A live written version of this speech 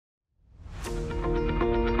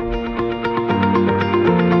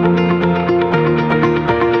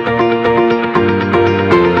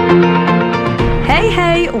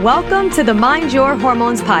welcome to the Mind Your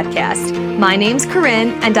Hormones podcast. My name's Corinne,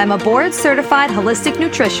 and I'm a board-certified holistic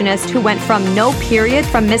nutritionist who went from no period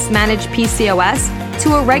from mismanaged PCOS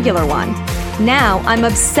to a regular one. Now I'm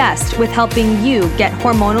obsessed with helping you get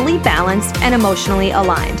hormonally balanced and emotionally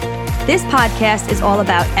aligned. This podcast is all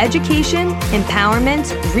about education,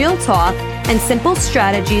 empowerment, real talk, and simple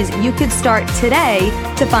strategies you could start today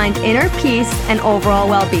to find inner peace and overall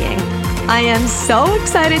well-being. I am so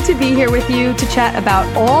excited to be here with you to chat about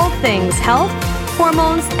all things health,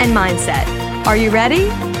 hormones, and mindset. Are you ready?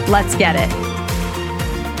 Let's get it.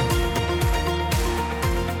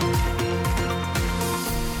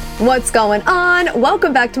 What's going on?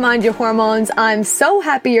 Welcome back to Mind Your Hormones. I'm so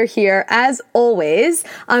happy you're here as always.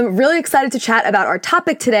 I'm really excited to chat about our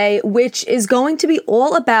topic today, which is going to be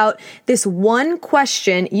all about this one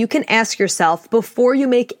question you can ask yourself before you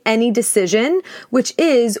make any decision, which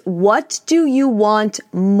is, what do you want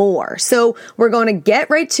more? So we're going to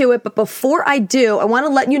get right to it. But before I do, I want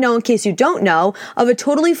to let you know, in case you don't know, of a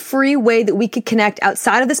totally free way that we could connect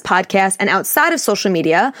outside of this podcast and outside of social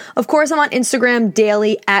media. Of course, I'm on Instagram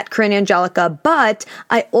daily at Corinne Angelica, but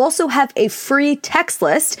I also have a free text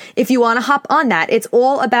list if you want to hop on that. It's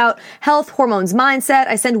all about health, hormones, mindset.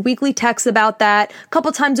 I send weekly texts about that. A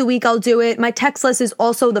couple times a week I'll do it. My text list is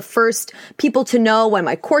also the first people to know when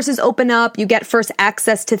my courses open up. You get first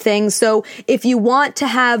access to things. So if you want to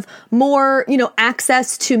have more,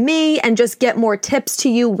 access to me and just get more tips to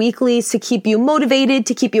you weekly to keep you motivated,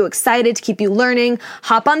 to keep you excited, to keep you learning,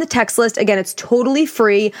 hop on the text list. Again, it's totally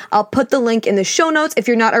free. I'll put the link in the show notes if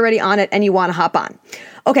you're not already on it and you want to hop on.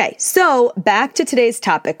 Okay, so back to today's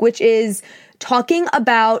topic, which is talking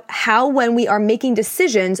about how when we are making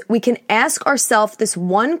decisions, we can ask ourselves this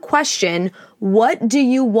one question: what do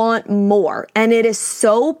you want more? And it is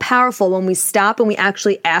so powerful when we stop and we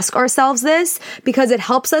actually ask ourselves this, because it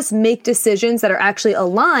helps us make decisions that are actually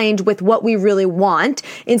aligned with what we really want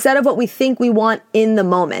instead of what we think we want in the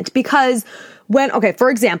moment. Because for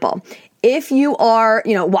example, if you are,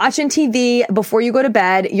 watching TV before you go to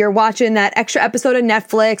bed, you're watching that extra episode of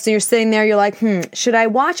Netflix and you're sitting there, you're like, should I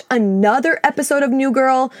watch another episode of New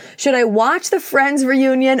Girl? Should I watch the Friends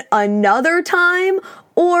reunion another time?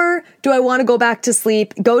 Or do I want to go to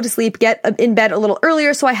sleep, get in bed a little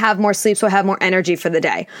earlier so I have more sleep, so I have more energy for the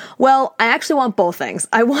day? Well, I actually want both things.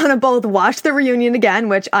 I want to both watch the reunion again,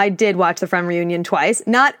 which I did watch the Friend reunion twice,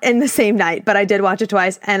 not in the same night, but I did watch it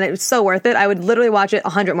twice and it was so worth it. I would literally watch it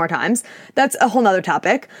 100 more times. That's a whole nother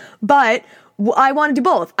topic, but I want to do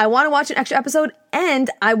both. I want to watch an extra episode and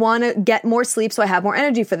I want to get more sleep so I have more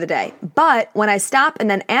energy for the day. But when I stop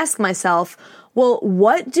and then ask myself, well,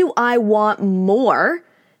 what do I want more?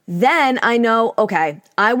 Then I know, okay,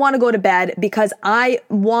 I want to go to bed because I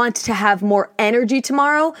want to have more energy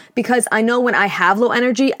tomorrow, because I know when I have low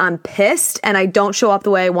energy, I'm pissed and I don't show up the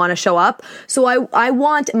way I want to show up. So I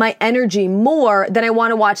want my energy more than I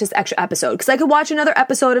want to watch this extra episode, because I could watch another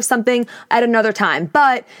episode of something at another time,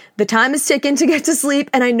 but the time is ticking to get to sleep.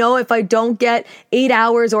 And I know if I don't get 8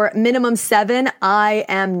 hours or minimum 7, I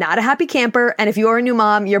am not a happy camper. And if you're a new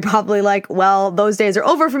mom, you're probably like, well, those days are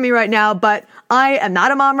over for me right now, but I am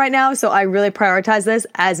not a mom right now, so I really prioritize this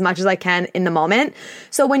as much as I can in the moment.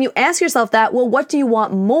 So when you ask yourself that, well, what do you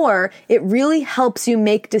want more? It really helps you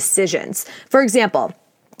make decisions. For example,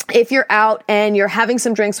 if you're out and you're having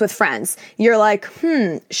some drinks with friends, you're like,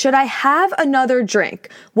 should I have another drink?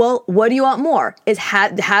 Well, what do you want more? Is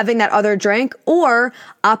having that other drink or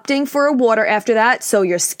opting for a water after that so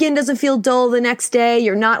your skin doesn't feel dull the next day,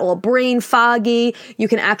 you're not all brain foggy, you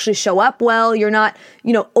can actually show up well, you're not,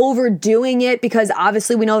 overdoing it, because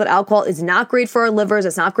obviously we know that alcohol is not great for our livers,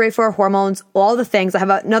 it's not great for our hormones, all the things. I have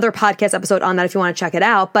another podcast episode on that if you want to check it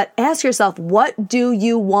out, but ask yourself, what do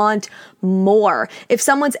you want more? If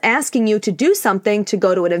someone's asking you to do something, to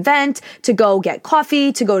go to an event, to go get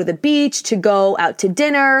coffee, to go to the beach, to go out to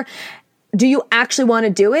dinner, do you actually want to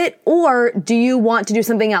do it, or do you want to do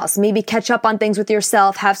something else? Maybe catch up on things with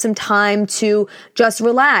yourself, have some time to just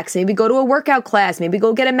relax, maybe go to a workout class, maybe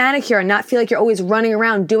go get a manicure and not feel like you're always running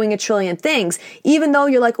around doing a trillion things, even though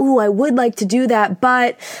you're like, ooh, I would like to do that,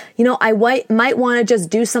 but I might want to just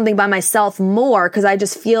do something by myself more because I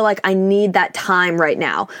just feel like I need that time right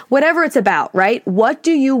now. Whatever it's about, right? What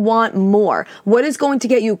do you want more? What is going to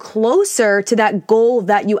get you closer to that goal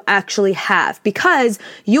that you actually have? Because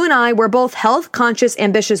you and I, we're both health conscious,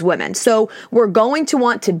 ambitious women. So we're going to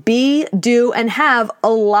want to be, do, and have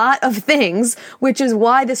a lot of things, which is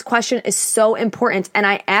why this question is so important. And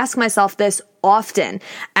I ask myself this often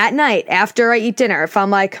at night after I eat dinner. If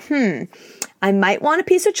I'm like, I might want a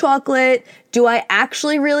piece of chocolate Do I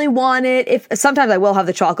actually really want it? If sometimes I will have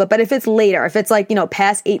the chocolate, but if it's later, if it's like,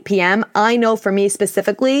 past 8 p.m., I know for me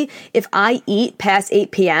specifically, if I eat past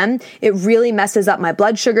 8 p.m., it really messes up my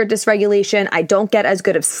blood sugar dysregulation. I don't get as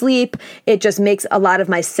good of sleep. It just makes a lot of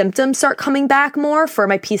my symptoms start coming back more for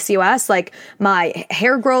my PCOS. Like my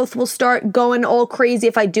hair growth will start going all crazy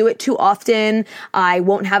if I do it too often. I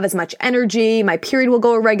won't have as much energy. My period will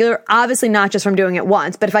go irregular. Obviously not just from doing it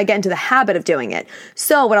once, but if I get into the habit of doing it.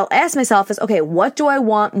 So what I'll ask myself is, okay, what do I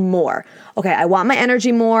want more? Okay, I want my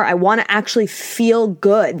energy more. I want to actually feel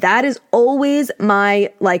good. That is always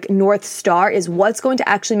my North Star, is what's going to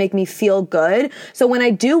actually make me feel good. So when I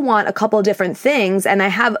do want a couple of different things and I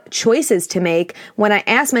have choices to make, when I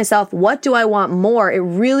ask myself, what do I want more? It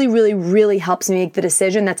really, really, really helps me make the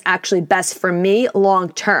decision that's actually best for me long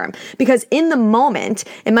term. Because in the moment,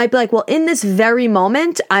 it might be like, well, in this very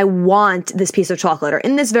moment, I want this piece of chocolate, or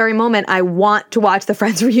in this very moment, I want to watch the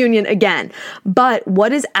Friends reunion again. But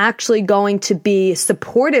what is actually going to be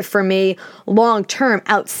supportive for me long term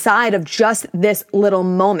outside of just this little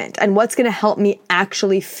moment, and what's going to help me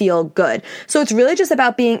actually feel good? So it's really just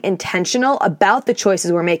about being intentional about the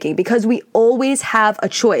choices we're making, because we always have a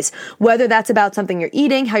choice, whether that's about something you're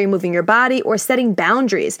eating, how you're moving your body, or setting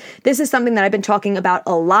boundaries. This is something that I've been talking about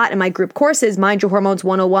a lot in my group courses, Mind Your Hormones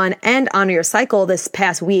 101 and Honor Your Cycle this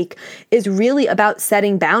past week, is really about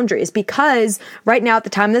setting boundaries, because right now at the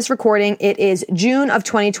time of this recording, it is June of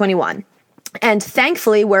 2021. And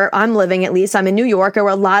thankfully, where I'm living, at least, I'm in New York, or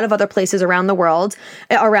a lot of other places around the world,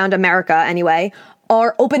 around America anyway,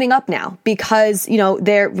 are opening up now, because,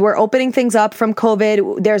 we're opening things up from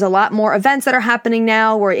COVID. There's a lot more events that are happening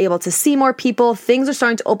now. We're able to see more people. Things are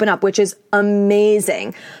starting to open up, which is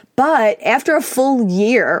amazing. But after a full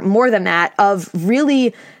year, more than that, of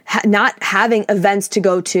really not having events to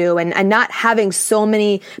go to and not having so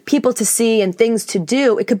many people to see and things to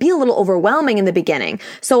do, it could be a little overwhelming in the beginning.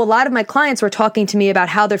 So a lot of my clients were talking to me about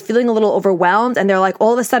how they're feeling a little overwhelmed, and they're like,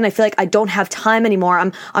 all of a sudden I feel like I don't have time anymore.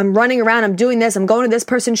 I'm running around, I'm doing this, I'm going to this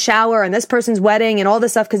person's shower and this person's wedding and all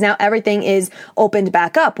this stuff, because now everything is opened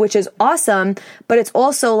back up, which is awesome. But it's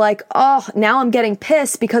also like, oh, now I'm getting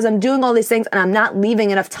pissed because I'm doing all these things and I'm not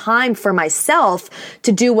leaving enough time for myself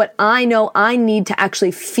to do what I know I need to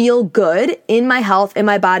actually feel good in my health, in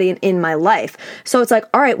my body, and in my life. So it's like,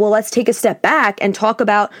 all right, well, let's take a step back and talk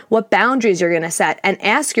about what boundaries you're going to set, and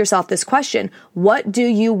ask yourself this question: what do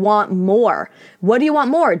you want more? What do you want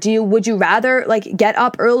more? Would you rather get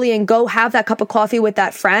up early and go have that cup of coffee with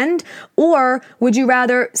that friend? Or would you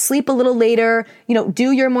rather sleep a little later,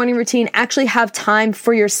 do your morning routine, actually have time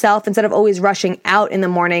for yourself instead of always rushing out in the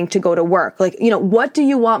morning to go to work? What do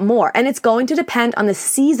you want more? And it's going to depend on the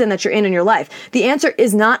season that you're in your life. The answer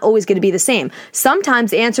is not always going to be the same. Sometimes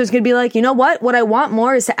the answer is going to be like, what I want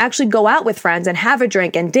more is to actually go out with friends and have a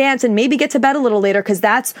drink and dance and maybe get to bed a little later, because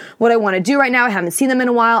that's what I want to do right now. I haven't seen them in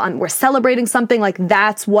a while. We're celebrating something.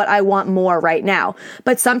 That's what I want more right now.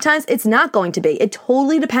 But sometimes it's not going to be. It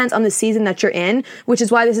totally depends on the season that you're in, which is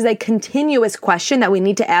why this is a continuous question that we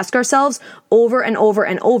need to ask ourselves over and over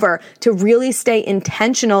and over to really stay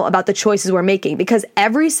intentional about the choices we're making, because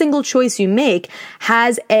every single choice you make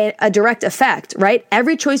has a direct effect, right?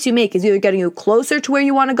 Every choice you make is either getting you closer to where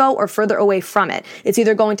you want to go or further away from it. It's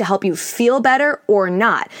either going to help you feel better or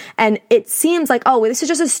not. And it seems like, oh, this is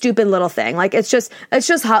just a stupid little thing. It's just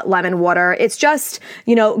hot lemon water. It's just,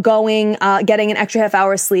 getting an extra half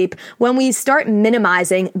hour sleep. When we start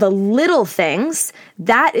minimizing the little things,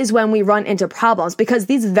 that is when we run into problems, because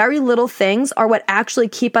these very little things are what actually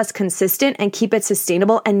keep us consistent and keep it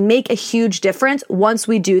sustainable and make a huge difference once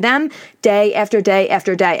we do them day after day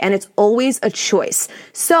after day. And it's always a choice.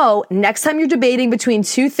 So next time you're debating between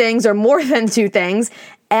two things or more than two things,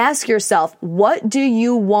 ask yourself, what do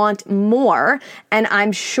you want more? And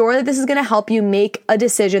I'm sure that this is going to help you make a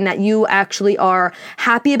decision that you actually are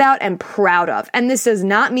happy about and proud of. And this does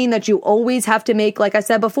not mean that you always have to make, like I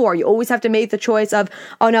said before, you always have to make the choice of,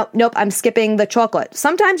 oh, nope, I'm skipping the chocolate.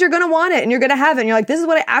 Sometimes you're going to want it and you're going to have it. And you're like, this is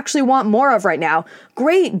what I actually want more of right now.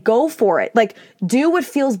 Great, go for it. Do what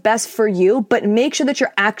feels best for you, but make sure that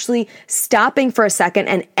you're actually stopping for a second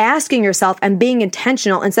and asking yourself and being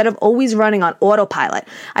intentional instead of always running on autopilot.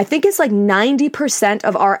 I think it's 90%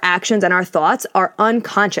 of our actions and our thoughts are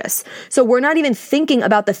unconscious. So we're not even thinking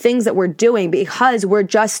about the things that we're doing because we're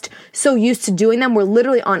just so used to doing them. We're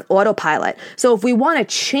literally on autopilot. So if we want to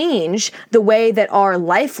change the way that our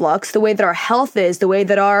life looks, the way that our health is, the way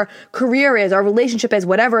that our career is, our relationship is,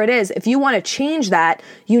 whatever it is, if you want to change that,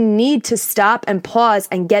 you need to stop and pause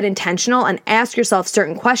and get intentional and ask yourself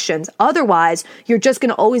certain questions. Otherwise, you're just going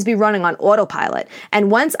to always be running on autopilot.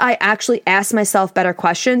 And once I actually ask myself better questions,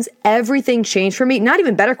 questions, everything changed for me. Not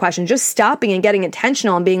even better questions, just stopping and getting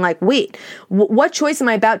intentional and being like, wait, what choice am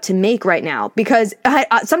I about to make right now? Because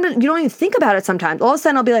sometimes you don't even think about it sometimes. All of a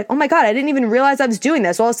sudden I'll be like, oh my God, I didn't even realize I was doing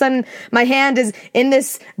this. All of a sudden my hand is in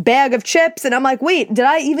this bag of chips and I'm like, wait,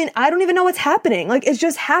 I don't even know what's happening. Like it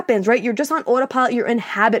just happens, right? You're just on autopilot. You're in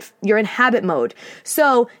habit mode.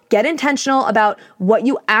 So get intentional about what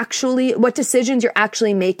decisions you're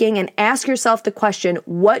actually making, and ask yourself the question,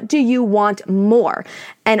 what do you want more?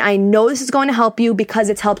 And I know this is going to help you because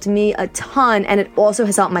it's helped me a ton, and it also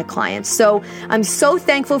has helped my clients. So I'm so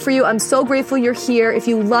thankful for you. I'm so grateful you're here. If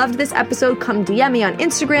you loved this episode, come DM me on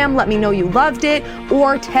Instagram. Let me know you loved it,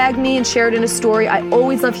 or tag me and share it in a story. I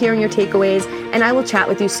always love hearing your takeaways, and I will chat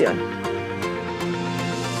with you soon.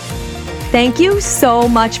 Thank you so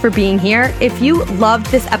much for being here. If you loved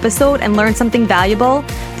this episode and learned something valuable,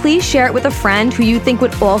 please share it with a friend who you think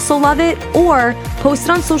would also love it, or post it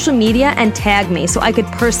on social media and tag me so I could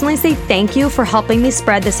personally say thank you for helping me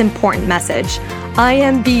spread this important message. I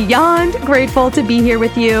am beyond grateful to be here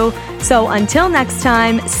with you. So until next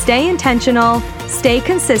time, stay intentional, stay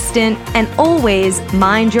consistent, and always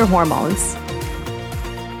mind your hormones.